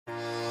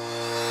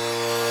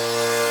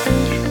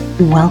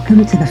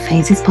Welcome to the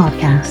Phases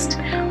Podcast,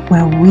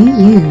 where we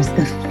use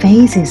the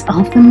phases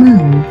of the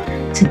moon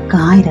to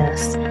guide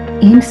us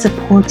in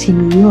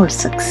supporting your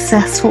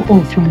successful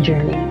authoring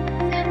journey.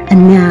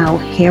 And now,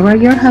 here are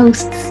your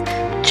hosts,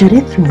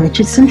 Judith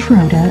Richardson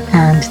Schroeder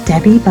and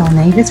Debbie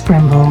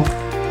Belnavis-Brimble.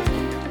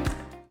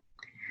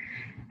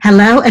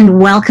 Hello and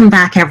welcome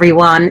back,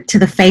 everyone, to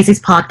the Phases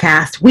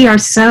Podcast. We are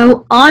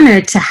so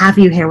honored to have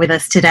you here with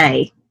us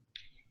today.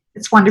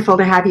 It's wonderful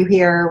to have you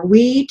here.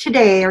 We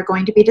today are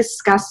going to be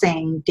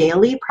discussing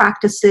daily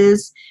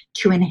practices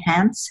to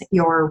enhance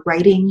your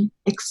writing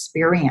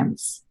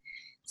experience.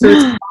 So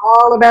it's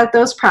all about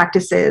those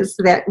practices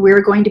that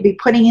we're going to be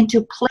putting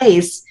into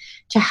place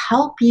to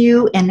help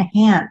you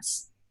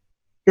enhance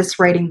this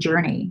writing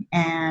journey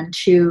and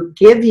to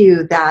give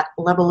you that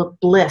level of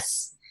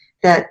bliss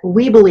that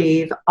we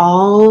believe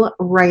all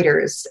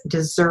writers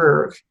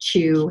deserve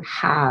to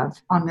have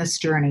on this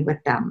journey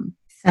with them.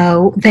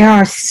 So there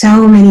are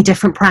so many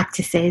different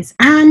practices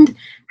and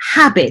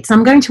habits.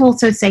 I'm going to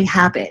also say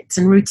habits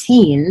and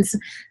routines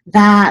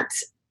that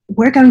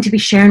we're going to be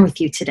sharing with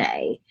you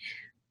today.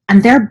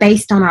 And they're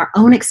based on our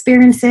own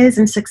experiences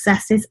and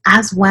successes,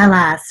 as well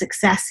as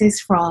successes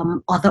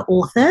from other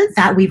authors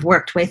that we've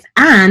worked with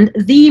and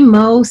the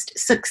most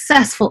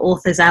successful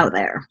authors out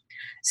there.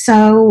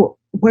 So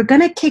we're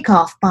going to kick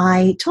off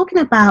by talking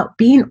about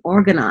being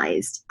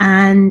organized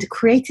and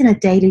creating a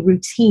daily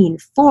routine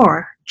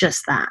for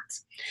just that.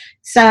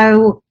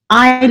 So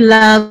I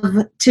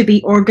love to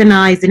be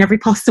organized in every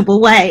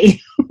possible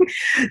way.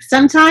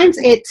 Sometimes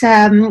it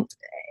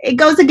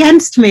goes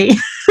against me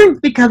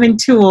becoming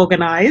too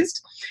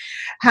organized.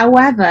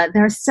 However,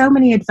 there are so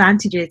many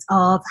advantages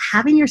of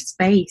having your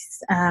space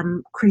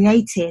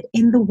created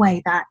in the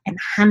way that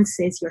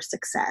enhances your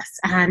success.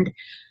 And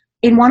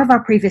in one of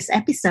our previous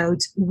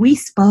episodes, we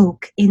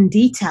spoke in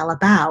detail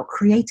about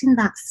creating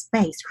that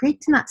space,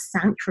 creating that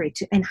sanctuary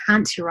to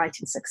enhance your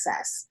writing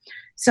success.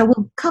 So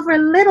we'll cover a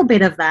little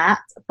bit of that,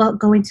 but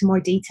go into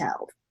more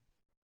detail.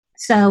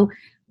 So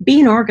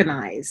being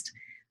organized.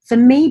 For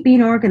me,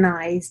 being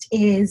organized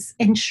is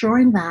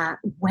ensuring that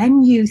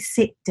when you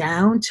sit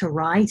down to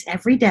write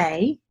every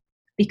day,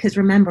 because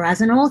remember,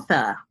 as an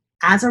author,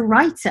 as a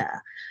writer,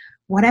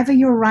 whatever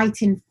you're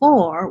writing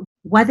for,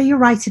 whether you're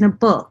writing a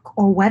book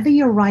or whether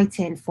you're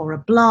writing for a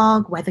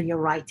blog, whether you're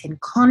writing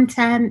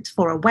content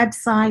for a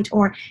website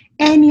or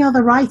any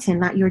other writing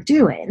that you're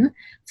doing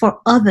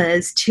for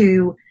others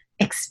to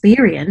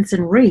experience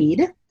and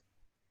read,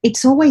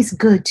 it's always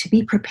good to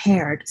be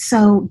prepared.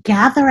 So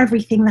gather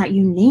everything that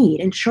you need.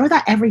 Ensure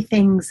that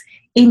everything's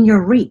in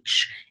your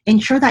reach.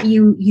 Ensure that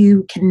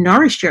you can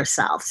nourish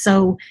yourself.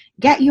 So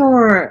get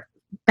your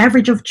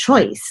beverage of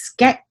choice.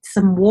 Get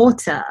some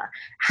water.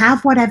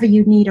 Have whatever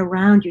you need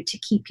around you to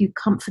keep you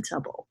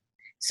comfortable.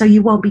 So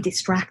you won't be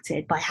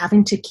distracted by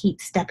having to keep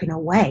stepping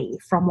away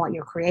from what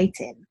you're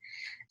creating.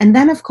 And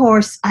then, of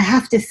course, I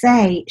have to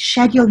say,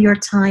 schedule your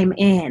time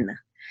in.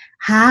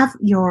 Have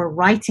your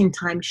writing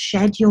time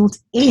scheduled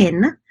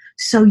in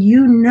so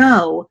you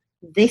know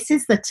this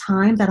is the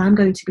time that I'm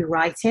going to be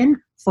writing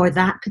for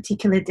that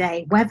particular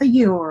day. Whether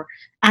you're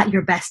at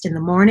your best in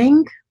the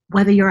morning,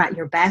 whether you're at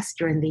your best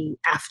during the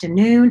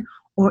afternoon,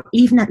 or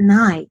even at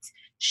night,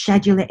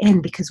 schedule it in,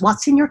 because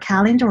what's in your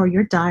calendar or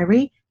your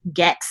diary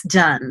gets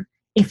done.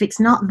 If it's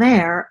not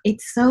there,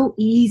 it's so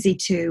easy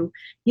to,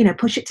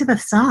 push it to the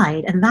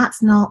side, and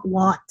that's not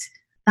what's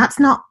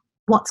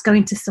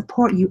going to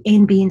support you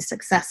in being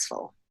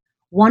successful.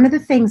 One of the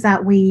things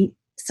that we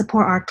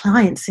support our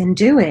clients in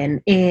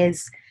doing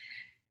is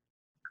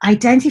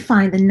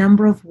identifying the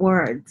number of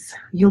words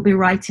you'll be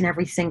writing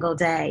every single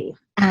day.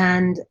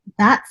 And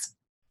that's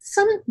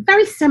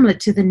very similar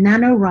to the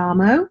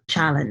NaNoWriMo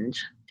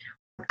challenge.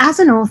 As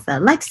an author,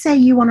 let's say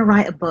you want to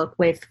write a book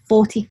with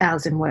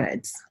 40,000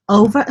 words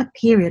over a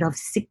period of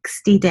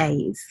 60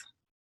 days.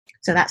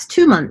 So that's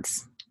 2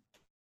 months.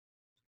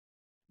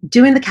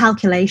 Doing the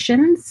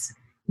calculations,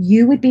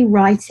 you would be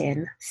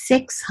writing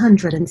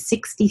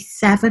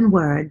 667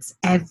 words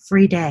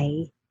every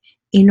day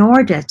in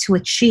order to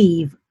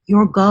achieve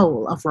your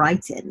goal of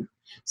writing.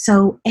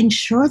 So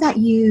ensure that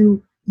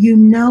you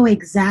know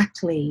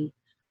exactly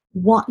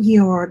what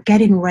you're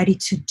getting ready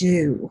to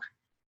do.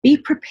 Be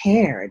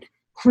prepared.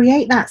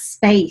 Create that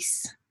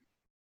space.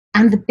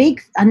 And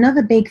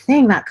another big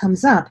thing that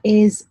comes up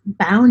is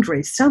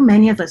boundaries. So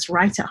many of us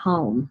write at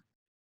home.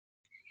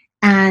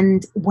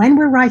 And when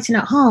we're writing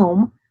at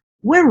home,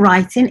 we're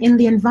writing in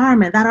the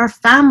environment that our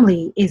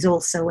family is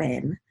also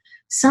in.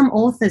 Some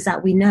authors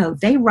that we know,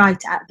 they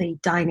write at the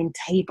dining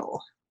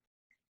table.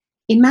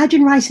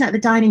 Imagine writing at the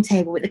dining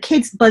table with the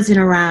kids buzzing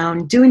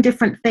around, doing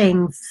different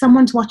things.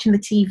 Someone's watching the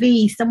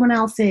TV, someone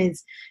else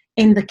is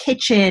in the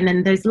kitchen,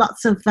 and there's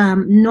lots of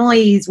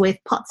noise with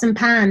pots and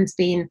pans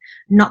being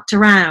knocked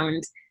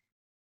around.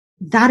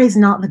 That is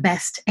not the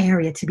best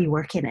area to be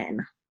working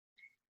in.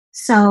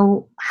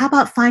 So how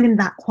about finding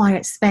that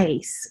quiet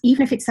space,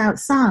 even if it's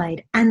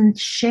outside, and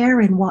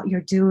sharing what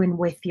you're doing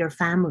with your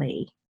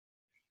family?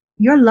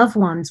 Your loved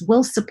ones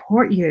will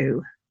support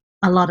you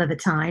a lot of the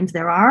times.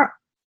 There are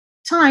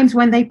times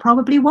when they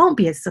probably won't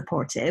be as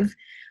supportive.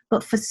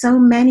 But for so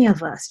many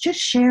of us, just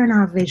sharing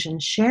our vision,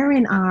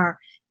 sharing our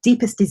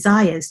deepest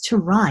desires to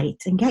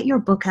write and get your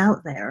book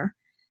out there.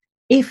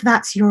 If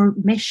that's your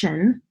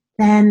mission,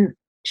 then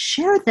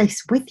share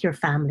this with your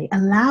family.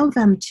 Allow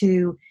them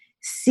to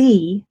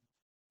see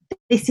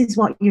this is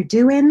what you're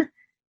doing.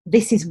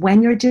 This is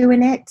when you're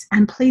doing it.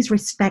 And please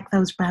respect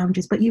those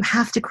boundaries. But you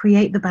have to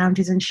create the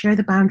boundaries and share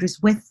the boundaries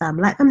with them.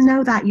 Let them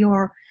know that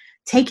you're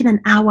taking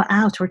an hour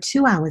out or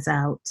 2 hours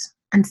out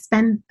and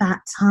spend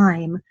that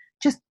time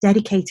just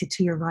dedicated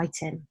to your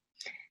writing.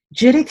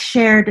 Judith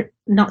shared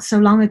not so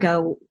long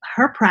ago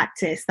her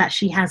practice that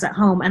she has at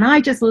home, and I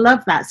just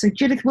love that. So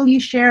Judith, will you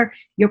share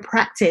your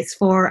practice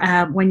for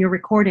when you're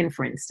recording,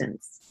 for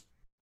instance?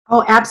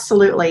 Oh,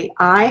 absolutely.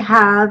 I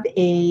have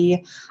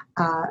a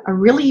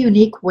really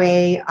unique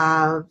way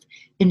of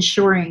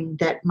ensuring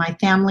that my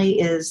family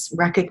is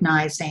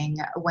recognizing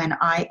when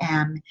I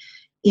am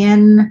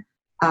in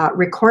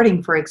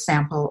recording, for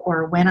example,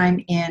 or when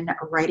I'm in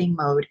writing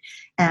mode.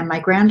 And my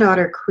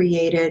granddaughter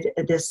created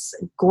this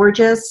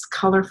gorgeous,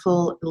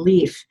 colorful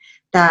leaf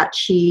that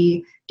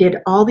she did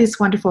all these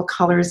wonderful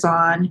colors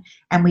on,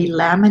 and we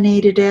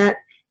laminated it.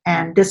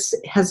 And this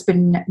has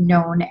been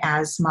known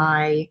as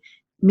my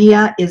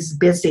Mia is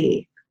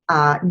busy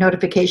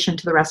notification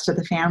to the rest of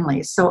the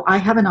family. So I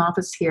have an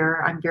office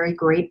here. I'm very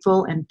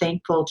grateful and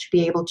thankful to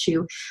be able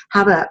to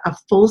have a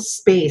full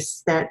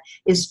space that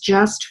is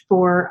just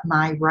for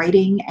my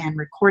writing and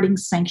recording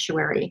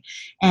sanctuary.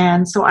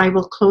 And so I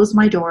will close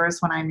my doors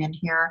when I'm in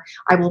here.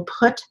 I will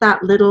put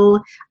that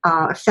little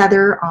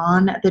feather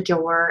on the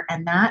door,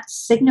 and that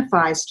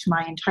signifies to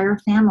my entire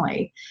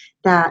family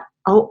that,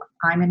 oh,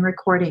 I'm in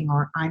recording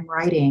or I'm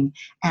writing,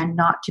 and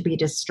not to be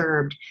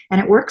disturbed. And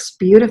it works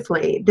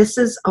beautifully. This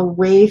is a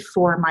way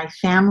for my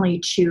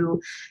family to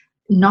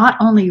not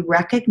only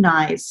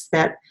recognize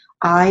that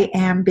I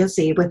am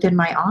busy within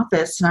my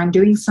office and I'm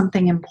doing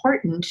something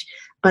important,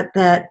 but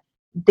that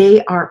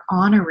they are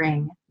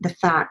honoring the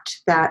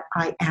fact that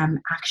I am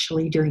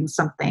actually doing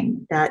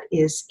something that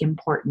is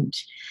important.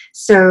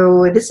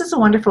 So this is a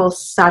wonderful,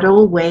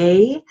 subtle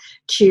way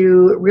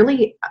to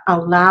really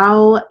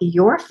allow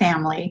your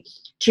family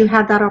to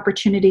have that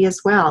opportunity as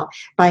well,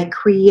 by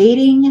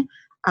creating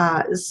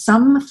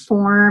some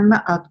form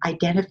of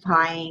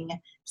identifying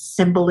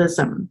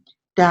symbolism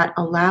that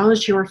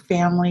allows your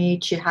family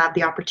to have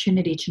the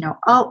opportunity to know,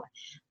 oh,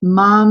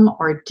 mom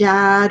or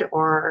dad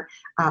or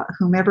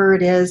whomever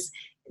it is,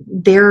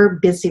 they're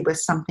busy with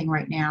something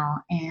right now,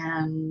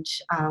 and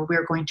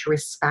we're going to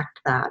respect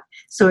that.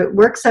 So it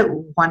works out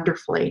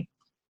wonderfully.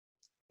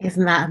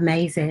 Isn't that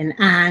amazing?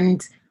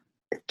 And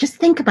just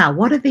think about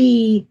what are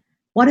the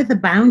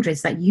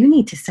boundaries that you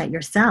need to set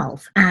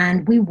yourself.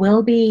 And we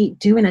will be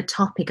doing a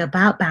topic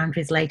about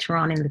boundaries later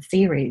on in the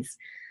series.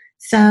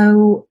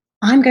 So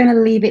I'm going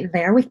to leave it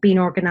there with being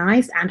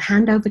organized and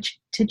hand over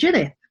to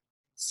Judith.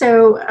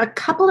 So a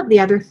couple of the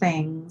other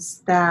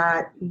things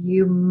that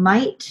you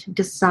might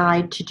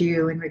decide to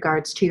do in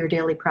regards to your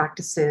daily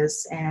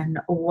practices and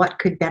what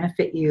could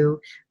benefit you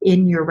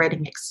in your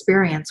writing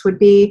experience would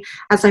be,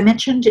 as I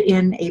mentioned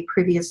in a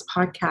previous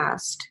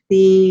podcast,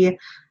 the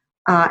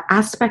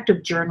aspect of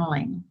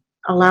journaling,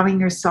 allowing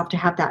yourself to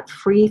have that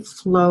free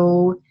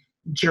flow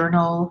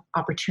journal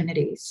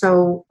opportunity.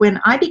 So when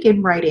I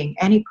begin writing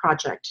any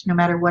project, no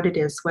matter what it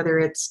is, whether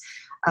it's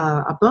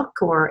a book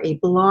or a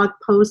blog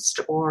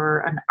post or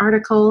an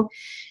article,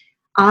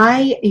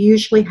 I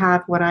usually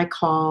have what I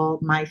call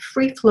my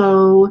free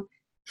flow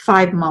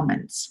 5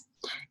 moments.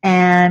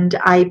 And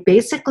I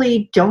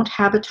basically don't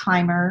have a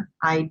timer.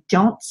 I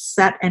don't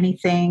set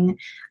anything.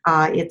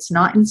 It's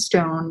not in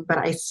stone, but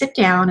I sit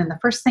down and the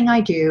first thing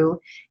I do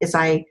is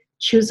I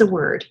choose a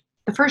word.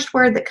 The first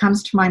word that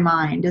comes to my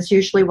mind is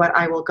usually what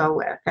I will go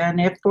with.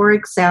 And if, for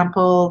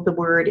example, the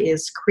word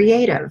is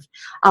creative,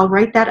 I'll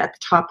write that at the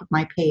top of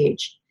my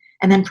page.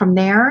 And then from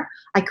there,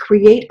 I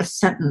create a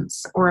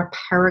sentence or a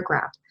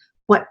paragraph.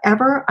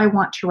 Whatever I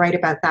want to write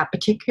about that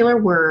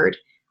particular word,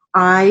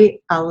 I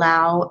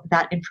allow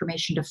that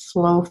information to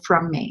flow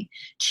from me,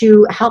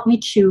 to help me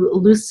to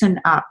loosen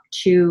up,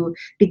 to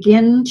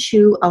begin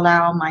to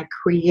allow my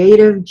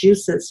creative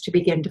juices to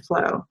begin to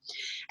flow.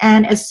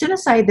 And as soon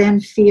as I then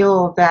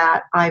feel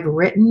that I've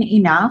written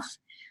enough,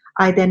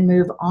 I then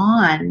move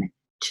on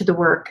to the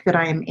work that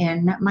I am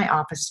in my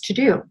office to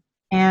do.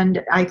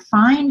 And I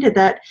find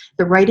that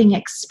the writing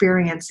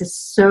experience is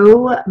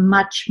so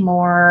much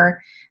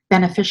more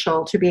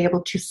beneficial to be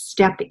able to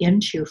step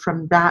into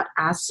from that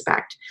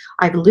aspect.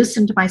 I've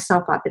loosened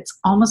myself up. It's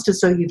almost as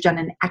though you've done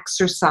an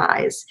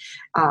exercise.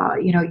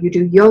 You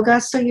do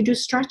yoga, so you do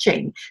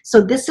stretching.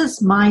 So this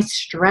is my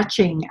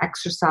stretching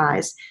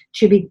exercise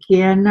to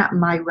begin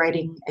my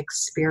writing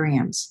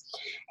experience.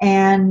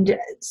 And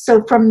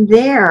so from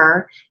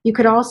there, you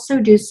could also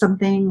do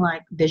something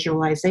like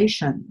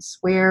visualizations,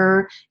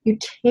 where you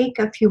take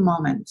a few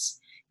moments,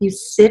 you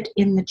sit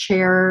in the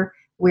chair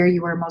where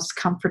you are most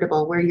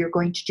comfortable, where you're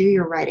going to do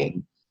your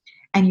writing,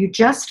 and you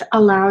just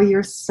allow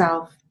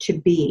yourself to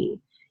be.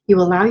 You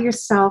allow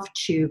yourself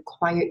to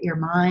quiet your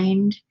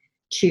mind,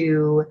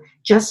 to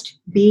just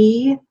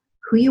be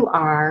who you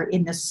are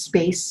in the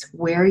space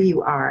where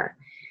you are,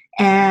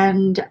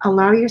 and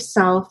allow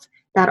yourself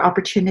that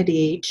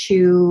opportunity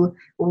to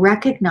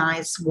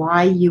recognize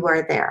why you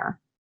are there,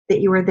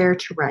 that you are there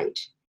to write,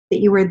 that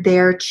you are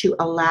there to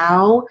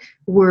allow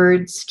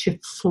words to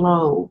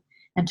flow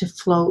and to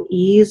flow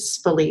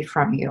easily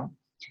from you.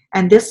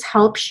 And this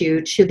helps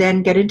you to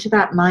then get into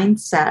that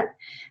mindset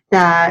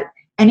that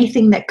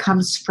anything that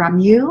comes from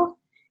you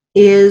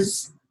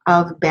is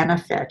of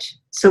benefit.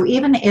 So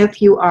even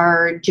if you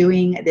are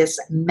doing this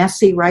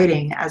messy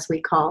writing, as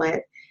we call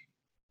it,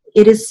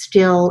 it is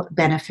still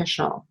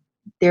beneficial.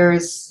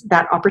 There's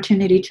that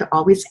opportunity to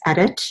always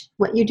edit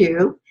what you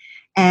do,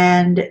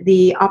 and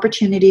the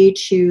opportunity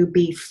to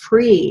be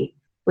free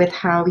with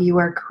how you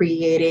are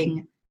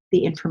creating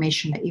the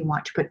information that you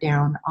want to put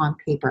down on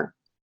paper.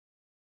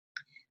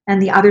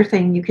 And the other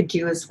thing you could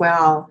do as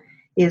well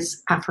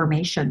is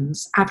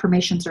affirmations.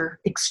 Affirmations are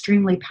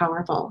extremely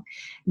powerful.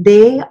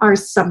 They are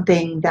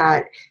something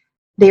that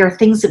they are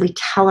things that we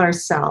tell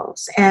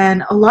ourselves.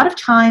 And a lot of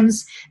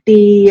times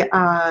the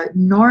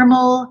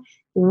normal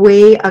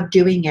way of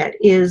doing it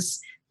is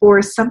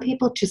for some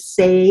people to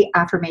say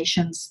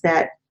affirmations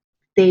that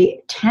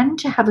they tend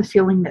to have a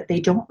feeling that they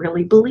don't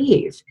really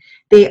believe.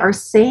 They are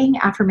saying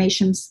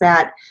affirmations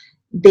that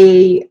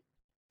they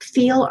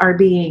feel are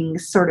being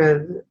sort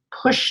of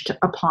pushed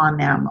upon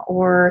them,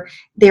 or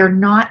they're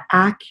not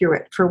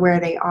accurate for where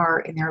they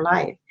are in their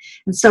life.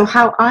 And so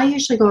how I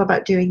usually go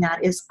about doing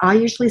that is I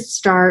usually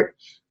start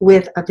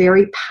with a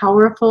very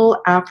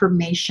powerful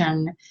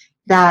affirmation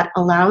that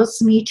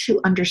allows me to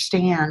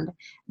understand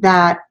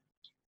that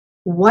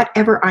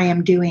whatever I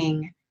am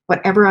doing,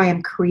 whatever I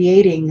am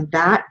creating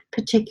that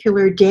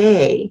particular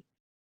day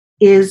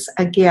is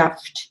a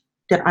gift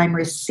that I'm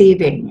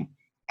receiving.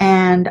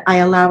 And I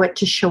allow it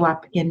to show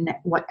up in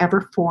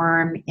whatever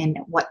form, in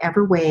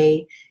whatever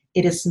way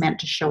it is meant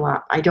to show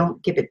up. I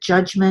don't give it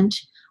judgment.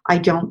 I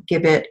don't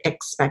give it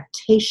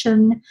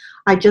expectation.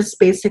 I just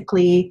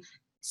basically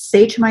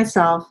say to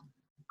myself,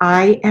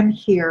 I am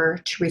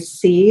here to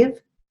receive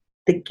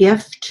the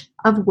gift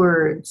of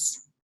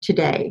words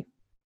today.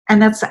 And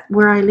that's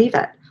where I leave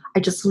it. I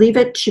just leave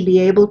it to be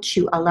able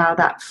to allow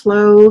that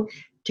flow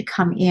to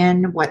come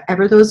in,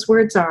 whatever those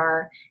words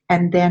are,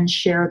 and then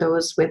share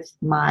those with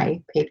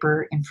my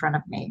paper in front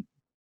of me.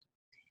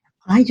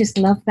 I just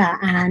love that.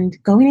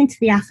 And going into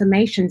the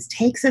affirmations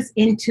takes us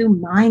into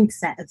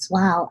mindset as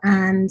well.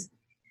 And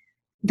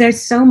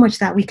there's so much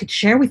that we could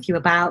share with you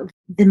about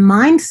the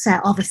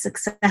mindset of a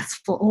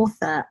successful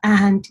author.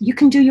 And you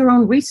can do your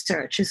own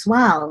research as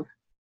well.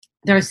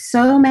 There are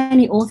so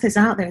many authors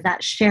out there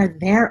that share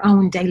their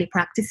own daily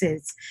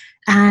practices.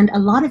 And a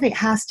lot of it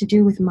has to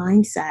do with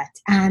mindset.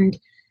 And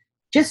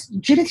just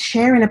Judith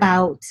sharing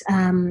about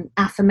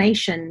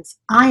affirmations,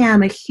 I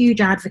am a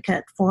huge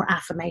advocate for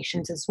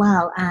affirmations as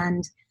well.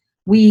 And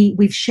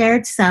we've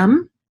shared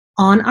some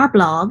on our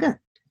blog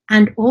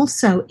and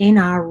also in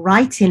our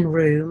Writing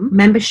Room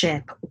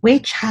membership,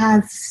 which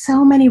has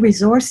so many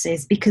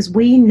resources because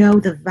we know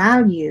the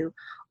value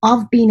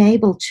of being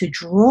able to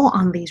draw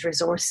on these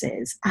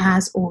resources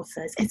as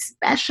authors,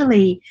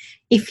 especially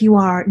if you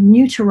are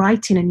new to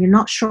writing and you're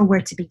not sure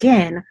where to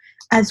begin,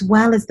 as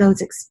well as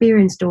those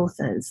experienced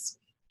authors.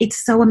 It's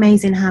so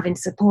amazing having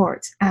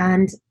support.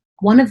 And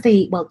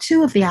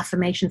two of the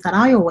affirmations that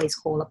I always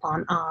call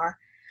upon are,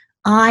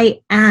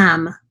 I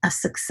am a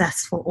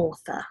successful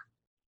author.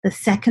 The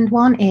second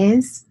one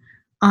is,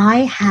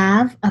 I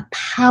have a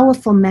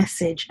powerful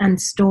message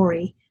and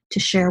story to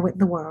share with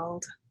the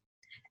world.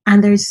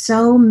 And there's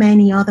so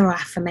many other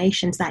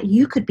affirmations that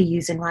you could be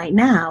using right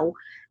now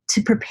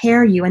to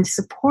prepare you and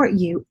support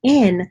you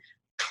in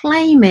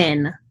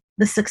claiming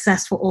the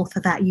successful author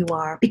that you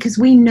are. Because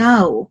we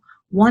know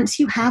once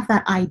you have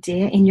that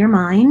idea in your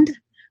mind,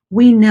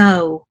 we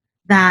know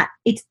that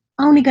it's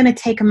only going to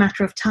take a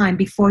matter of time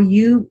before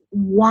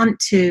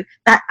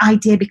that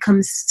idea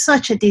becomes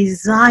such a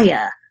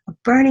desire, a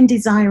burning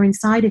desire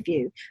inside of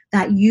you,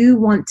 that you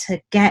want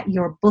to get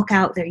your book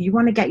out there. You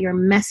want to get your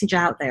message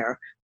out there.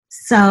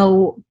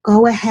 So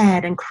go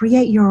ahead and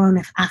create your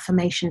own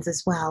affirmations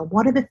as well.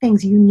 What are the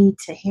things you need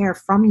to hear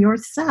from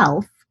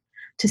yourself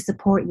to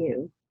support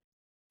you?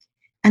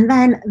 And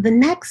then the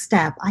next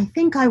step, I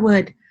think I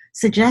would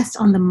suggest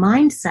on the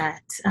mindset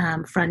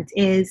front,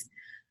 is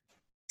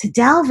to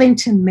delve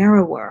into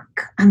mirror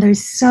work. And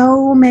there's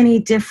so many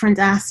different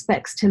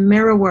aspects to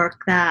mirror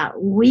work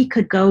that we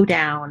could go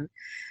down.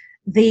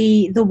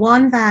 The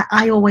one that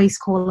I always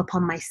call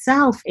upon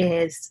myself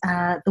is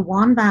the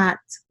one that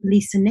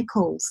Lisa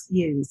Nichols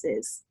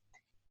uses.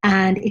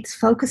 And it's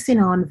focusing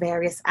on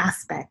various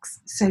aspects.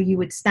 So you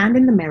would stand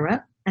in the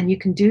mirror, and you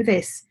can do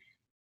this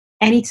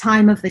any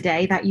time of the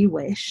day that you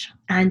wish.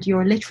 And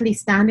you're literally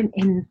standing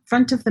in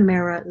front of the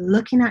mirror,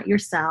 looking at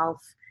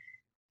yourself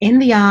in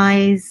the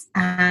eyes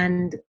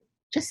and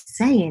just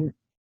saying,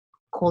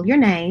 call your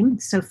name.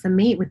 So for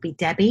me, it would be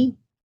Debbie.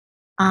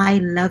 I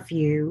love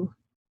you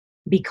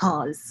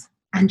because,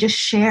 and just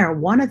share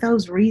one of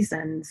those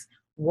reasons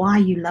why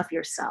you love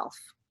yourself.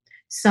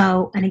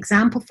 So an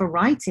example for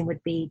writing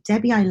would be,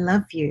 Debbie, I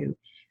love you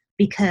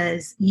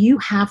because you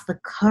have the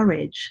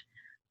courage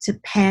to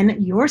pen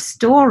your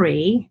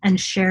story and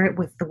share it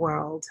with the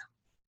world.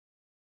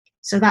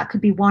 So that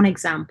could be one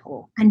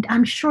example. And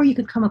I'm sure you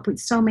could come up with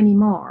so many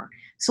more.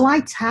 So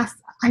I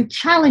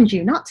challenge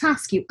you, not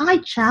task you, I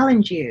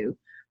challenge you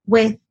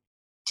with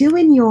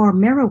doing your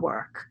mirror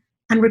work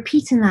and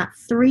repeating that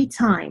 3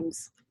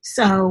 times.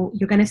 So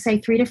you're going to say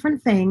 3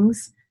 different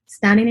things,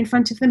 standing in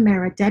front of the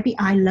mirror, Debbie,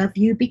 I love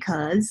you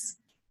because,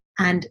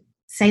 and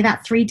say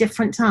that 3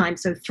 different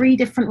times. So 3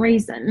 different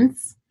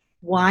reasons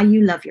why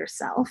you love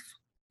yourself.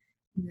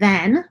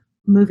 Then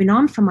moving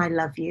on from I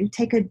love you,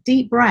 take a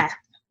deep breath,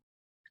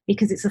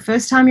 because it's the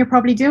first time you're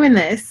probably doing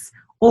this,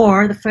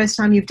 or the first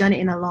time you've done it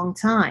in a long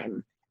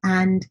time.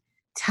 And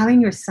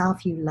telling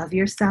yourself you love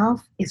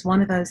yourself is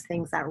one of those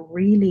things that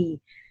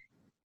really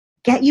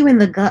get you in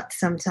the gut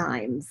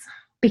sometimes,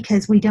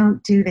 because we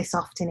don't do this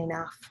often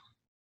enough.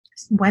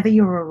 Whether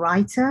you're a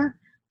writer,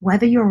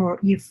 whether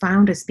you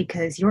found us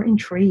because you're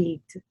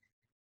intrigued,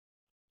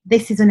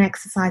 this is an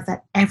exercise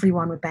that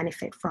everyone would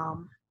benefit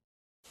from.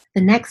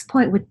 The next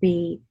point would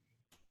be,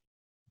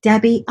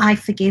 Debbie, I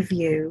forgive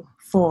you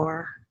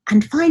for,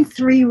 and find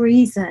 3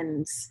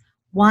 reasons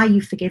why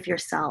you forgive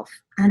yourself.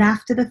 And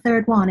after the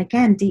 3rd one,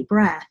 again, deep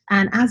breath.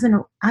 And as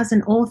an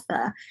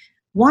author,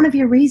 one of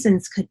your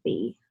reasons could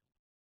be,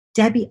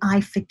 Debbie,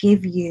 I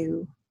forgive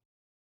you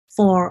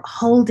for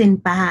holding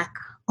back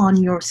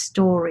on your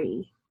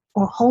story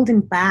or holding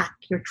back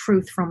your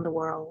truth from the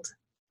world.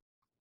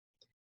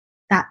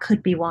 That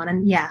could be one.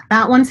 And yeah,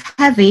 that one's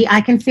heavy.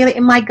 I can feel it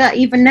in my gut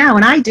even now,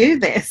 and I do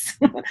this.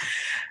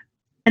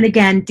 And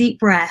again, deep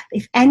breath.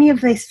 If any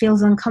of this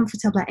feels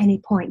uncomfortable at any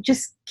point,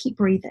 just keep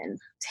breathing.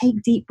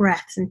 Take deep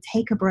breaths and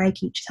take a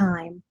break each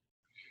time.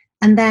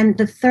 And then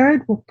the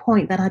 3rd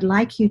point that I'd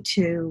like you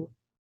to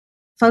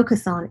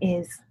focus on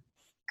is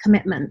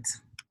commitment.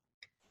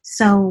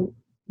 So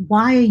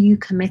why are you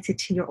committed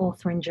to your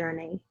authoring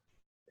journey?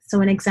 So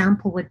an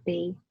example would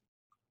be,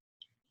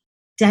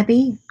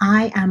 Debbie,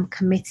 I am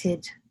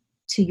committed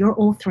to your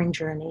authoring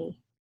journey.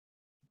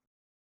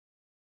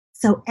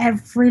 So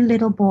every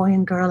little boy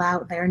and girl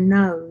out there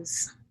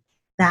knows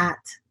that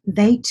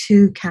they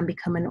too can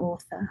become an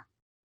author.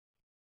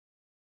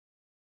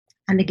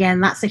 And again,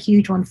 that's a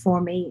huge one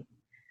for me.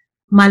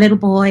 My little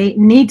boy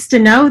needs to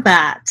know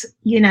that,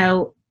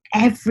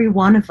 every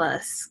one of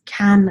us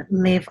can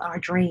live our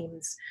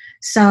dreams.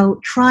 So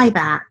try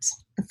that.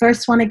 The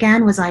first one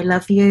again was I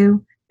love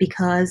you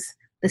because.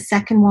 The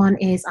second one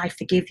is I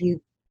forgive you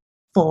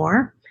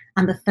for.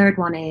 And the 3rd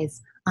one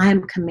is I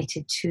am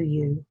committed to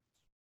you.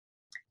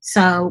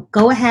 So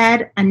go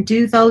ahead and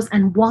do those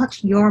and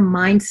watch your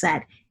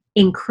mindset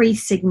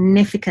increase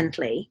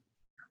significantly.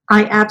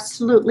 I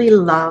absolutely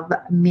love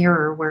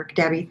mirror work,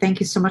 Debbie.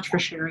 Thank you so much for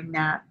sharing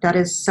that. That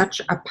is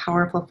such a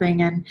powerful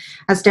thing. And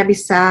as Debbie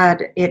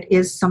said, it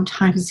is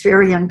sometimes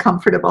very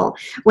uncomfortable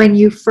when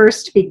you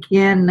first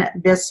begin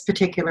this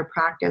particular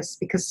practice,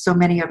 because so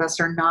many of us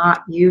are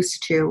not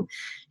used to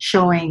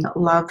showing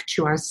love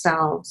to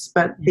ourselves.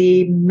 But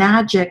the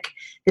magic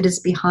that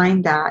is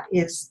behind that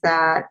is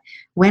that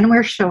when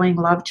we're showing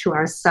love to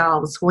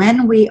ourselves,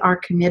 when we are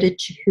committed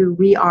to who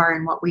we are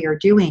and what we are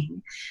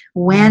doing,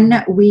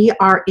 when we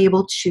are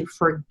able to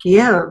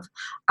forgive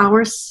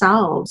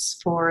ourselves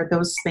for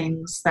those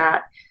things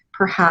that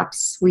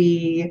perhaps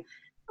we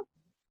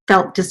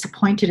felt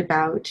disappointed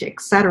about,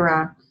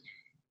 etc.,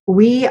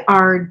 we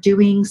are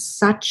doing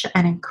such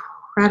an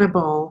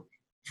incredible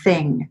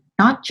thing,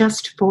 not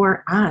just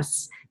for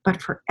us, but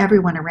for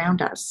everyone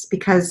around us,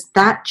 because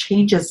that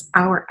changes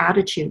our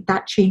attitude,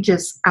 that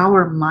changes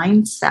our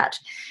mindset.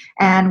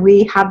 And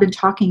we have been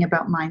talking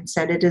about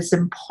mindset. It is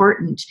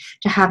important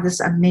to have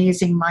this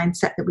amazing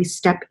mindset that we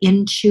step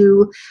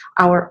into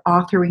our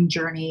authoring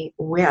journey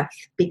with,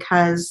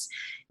 because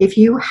if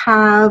you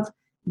have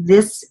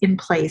this in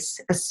place,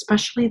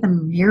 especially the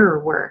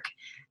mirror work,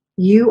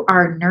 you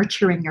are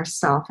nurturing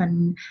yourself.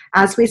 And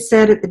as we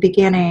said at the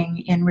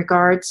beginning, in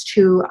regards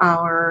to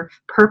our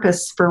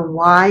purpose for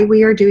why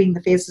we are doing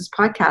the Phases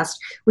podcast,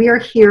 we are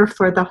here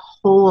for the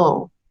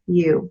whole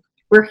you.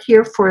 We're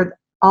here for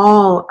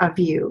all of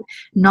you,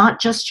 not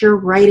just your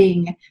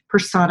writing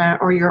persona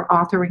or your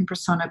authoring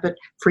persona, but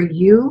for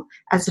you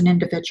as an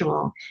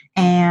individual.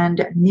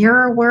 And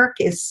mirror work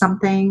is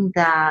something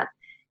that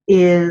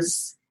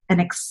is an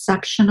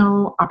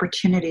exceptional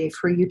opportunity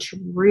for you to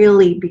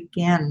really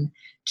begin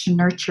to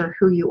nurture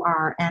who you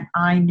are. And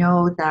I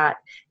know that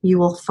you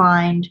will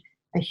find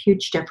a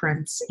huge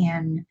difference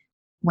in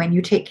when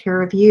you take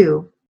care of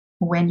you,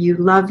 when you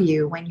love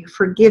you, when you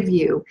forgive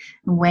you,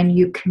 when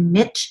you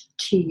commit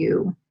to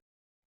you,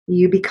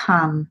 you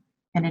become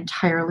an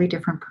entirely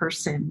different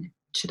person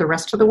to the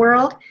rest of the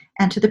world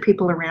and to the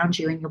people around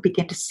you. And you'll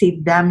begin to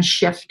see them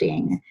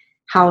shifting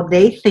how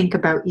they think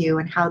about you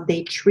and how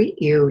they treat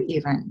you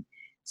even.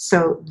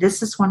 So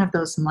this is one of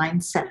those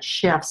mindset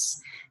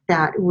shifts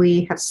that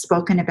we have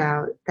spoken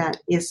about that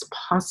is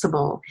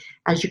possible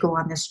as you go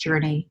on this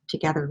journey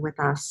together with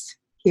us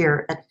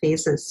here at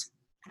Phases.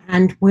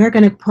 And we're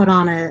going to put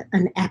on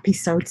an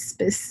episode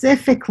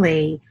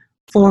specifically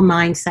for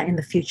mindset in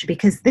the future,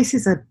 because this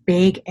is a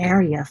big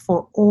area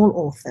for all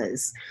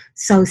authors.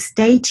 So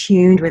stay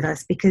tuned with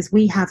us, because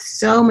we have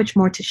so much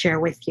more to share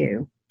with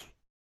you.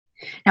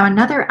 Now,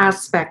 another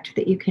aspect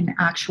that you can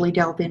actually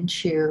delve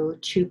into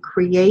to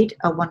create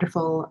a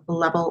wonderful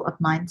level of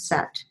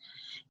mindset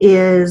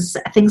is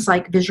things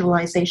like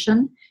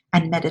visualization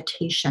and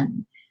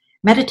meditation.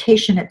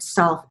 Meditation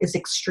itself is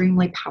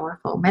extremely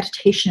powerful.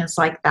 Meditation is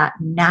like that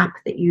nap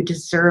that you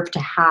deserve to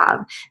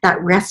have,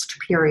 that rest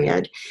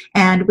period.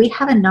 And we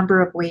have a number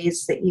of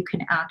ways that you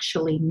can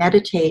actually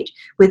meditate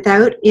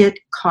without it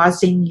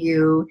causing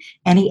you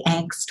any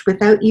angst,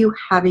 without you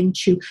having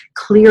to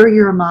clear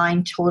your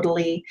mind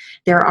totally.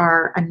 There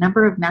are a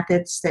number of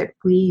methods that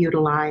we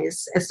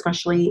utilize,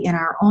 especially in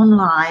our own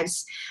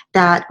lives,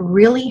 that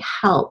really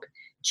help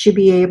to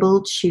be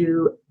able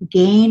to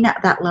gain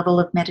that level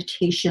of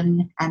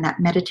meditation and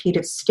that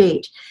meditative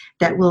state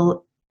that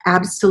will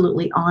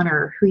absolutely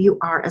honor who you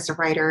are as a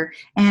writer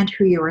and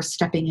who you are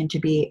stepping in to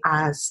be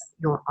as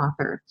your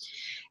author.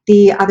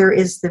 The other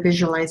is the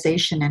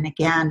visualization. And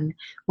again,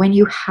 when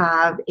you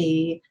have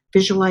a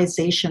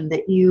visualization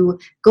that you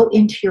go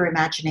into your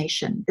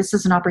imagination, this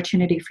is an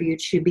opportunity for you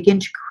to begin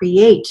to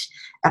create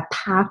a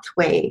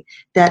pathway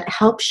that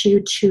helps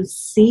you to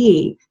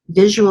see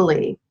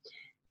visually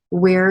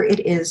where it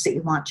is that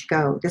you want to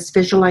go. This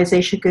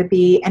visualization could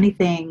be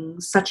anything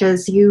such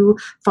as you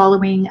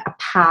following a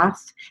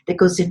path that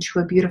goes into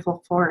a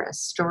beautiful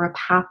forest, or a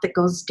path that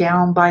goes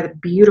down by the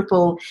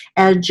beautiful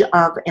edge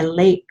of a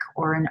lake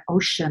or an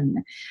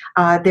ocean.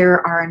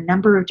 There are a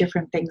number of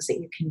different things that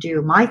you can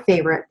do. My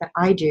favorite that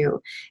I do,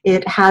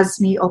 it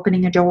has me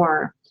opening a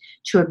door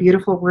to a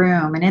beautiful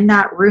room, and in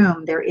that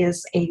room there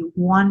is a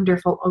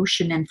wonderful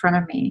ocean in front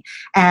of me,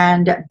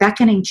 and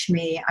beckoning to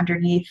me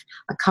underneath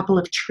a couple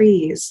of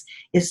trees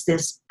is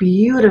this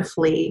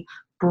beautifully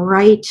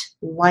bright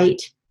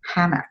white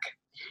hammock.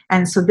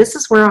 And so this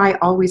is where I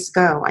always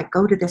go. I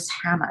go to this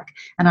hammock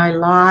and I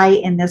lie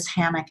in this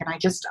hammock and I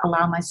just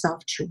allow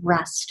myself to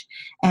rest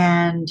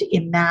and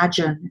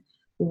imagine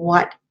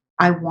what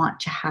I want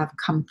to have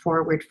come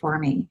forward for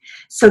me.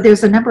 So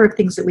there's a number of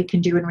things that we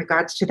can do in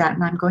regards to that,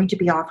 and I'm going to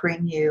be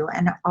offering you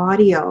an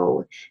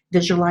audio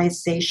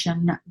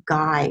visualization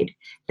guide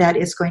that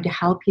is going to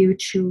help you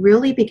to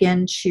really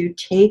begin to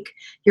take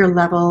your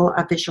level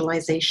of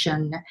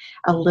visualization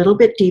a little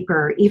bit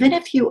deeper. Even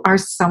if you are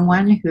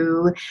someone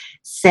who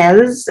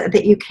says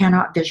that you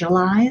cannot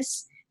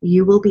visualize,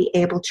 you will be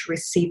able to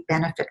receive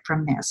benefit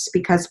from this,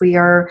 because we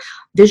are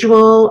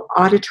visual,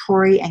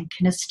 auditory, and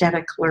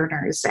kinesthetic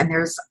learners, and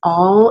there's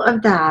all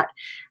of that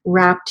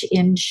wrapped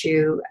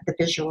into the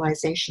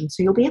visualization.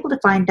 So you'll be able to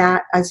find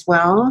that as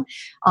well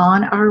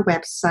on our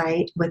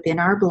website within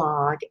our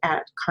blog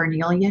at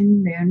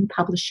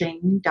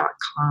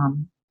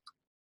carnelianmoonpublishing.com.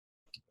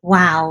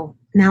 Wow.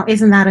 Now,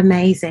 isn't that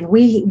amazing?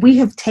 We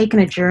have taken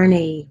a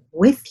journey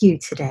with you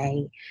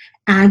today,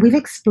 and we've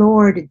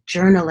explored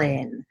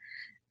journaling,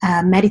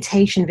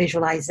 meditation,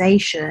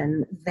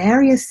 visualization,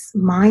 various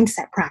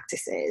mindset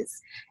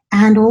practices,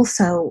 and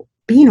also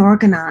being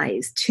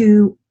organized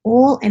to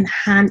all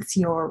enhance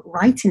your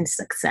writing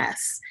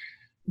success.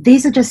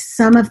 These are just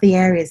some of the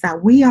areas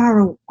that we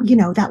are,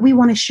 that we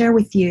want to share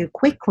with you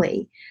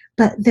quickly,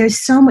 but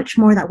there's so much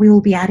more that we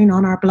will be adding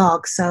on our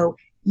blog. So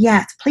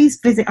yes, please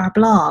visit our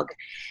blog.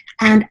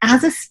 And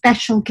as a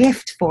special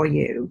gift for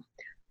you,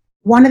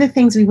 one of the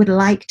things we would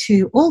like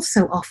to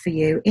also offer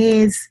you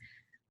is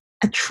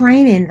a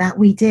training that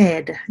we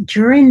did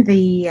during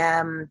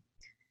the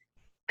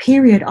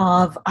period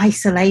of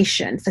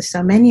isolation for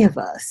so many of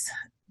us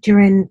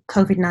during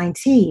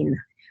COVID-19.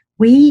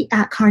 We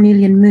at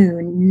Carnelian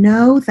Moon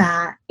know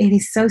that it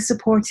is so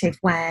supportive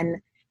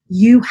when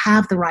you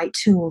have the right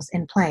tools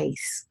in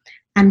place.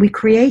 And we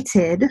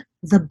created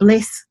the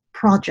Bliss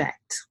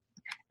Project.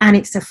 And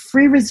it's a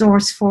free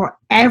resource for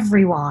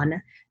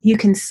everyone. You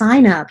can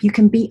sign up, you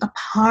can be a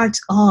part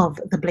of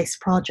the Bliss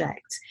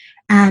Project.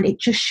 And it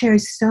just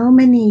shares so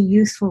many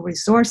useful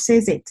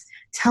resources. It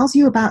tells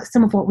you about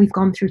some of what we've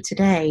gone through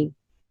today.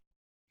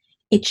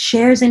 It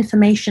shares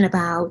information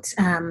about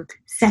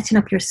setting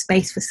up your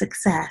space for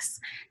success.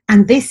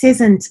 And this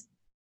isn't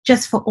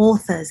just for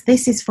authors.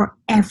 This is for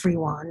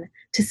everyone,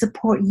 to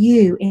support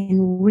you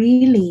in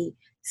really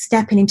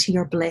stepping into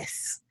your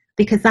bliss,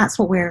 because that's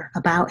what we're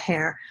about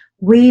here.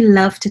 We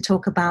love to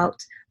talk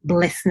about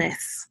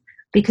blissness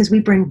because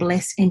we bring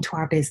bliss into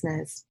our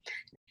business.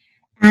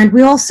 And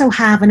we also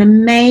have an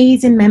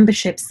amazing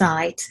membership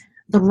site,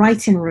 The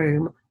Writing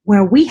Room,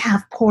 where we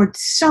have poured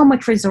so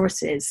much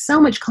resources, so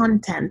much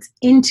content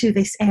into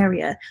this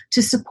area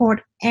to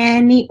support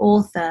any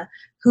author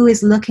who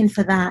is looking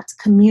for that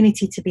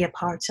community to be a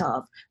part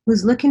of,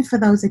 who's looking for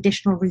those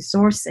additional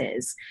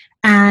resources.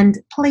 And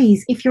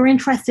please, if you're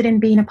interested in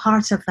being a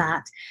part of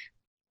that,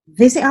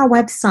 visit our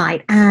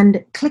website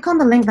and click on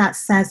the link that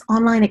says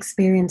Online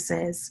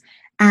Experiences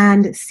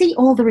and see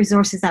all the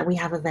resources that we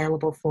have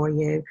available for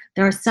you.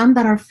 There are some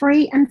that are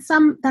free and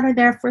some that are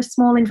there for a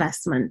small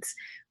investment.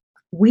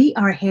 We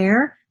are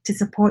here to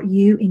support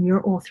you in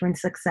your authoring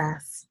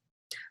success.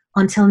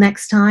 Until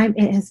next time,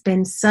 it has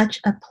been such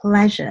a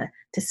pleasure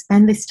to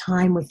spend this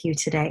time with you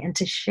today and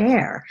to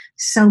share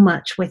so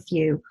much with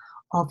you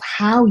of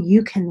how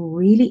you can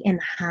really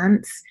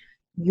enhance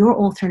your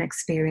authoring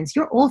experience,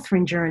 your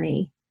authoring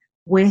journey,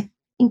 with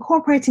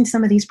incorporating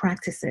some of these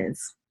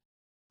practices.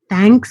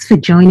 Thanks for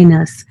joining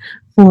us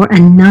for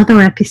another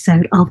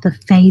episode of the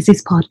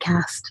Phases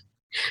podcast.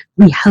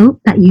 We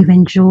hope that you've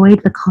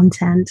enjoyed the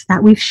content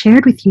that we've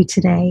shared with you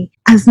today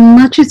as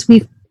much as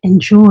we've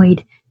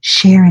enjoyed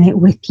sharing it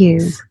with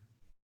you.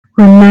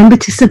 Remember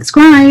to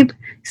subscribe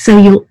so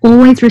you'll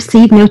always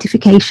receive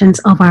notifications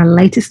of our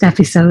latest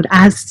episode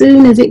as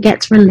soon as it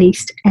gets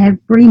released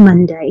every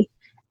Monday.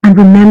 And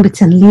remember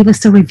to leave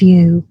us a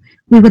review.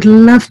 We would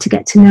love to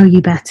get to know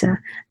you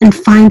better and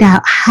find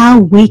out how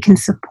we can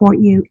support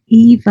you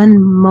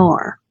even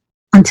more.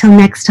 Until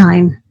next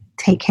time,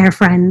 take care,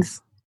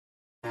 friends.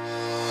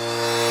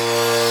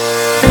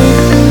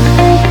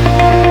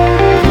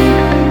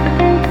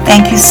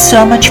 Thank you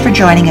so much for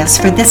joining us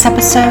for this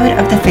episode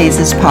of the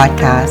Phases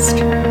podcast.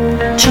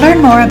 To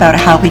learn more about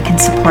how we can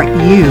support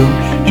you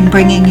in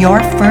bringing your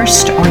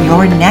first or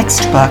your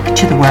next book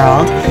to the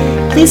world,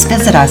 please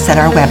visit us at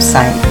our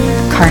website,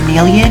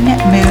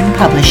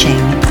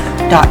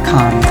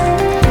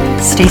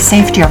 carnelianmoonpublishing.com. Stay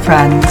safe, dear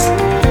friends,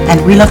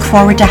 and we look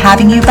forward to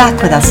having you back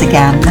with us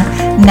again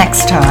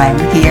next time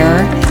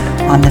here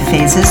on the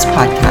Phases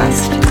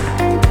podcast.